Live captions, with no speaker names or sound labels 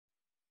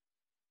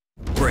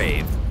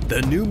Brave,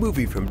 the new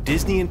movie from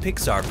Disney and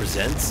Pixar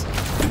presents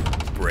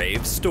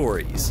Brave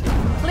Stories.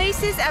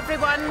 Places,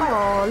 everyone.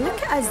 Oh,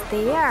 look at us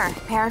there.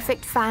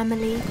 Perfect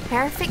family,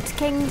 perfect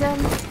kingdom,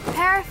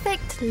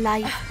 perfect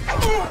life.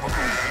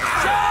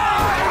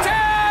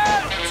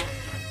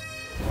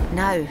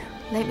 Now,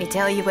 let me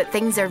tell you what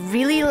things are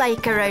really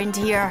like around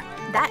here.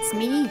 That's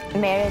me,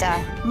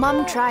 Merida.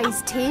 Mum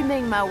tries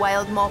taming my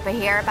wild mop of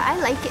hair, but I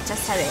like it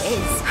just how it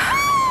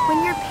is.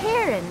 When your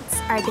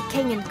parents are the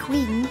king and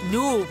queen...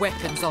 No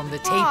weapons on the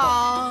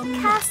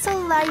table.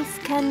 Castle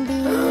life can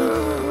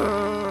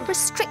be...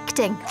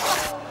 restricting.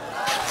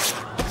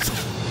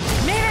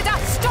 Merida,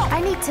 stop!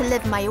 I need to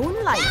live my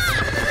own life.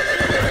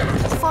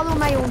 Follow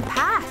my own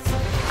path.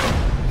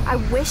 I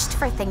wished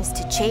for things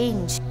to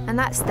change, and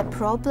that's the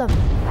problem.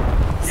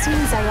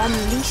 Seems I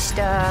unleashed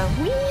a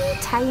wee,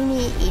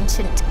 tiny,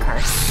 ancient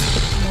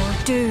curse.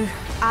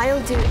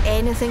 I'll do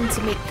anything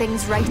to make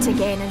things right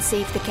again and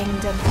save the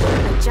kingdom.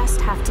 I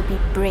just have to be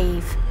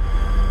brave.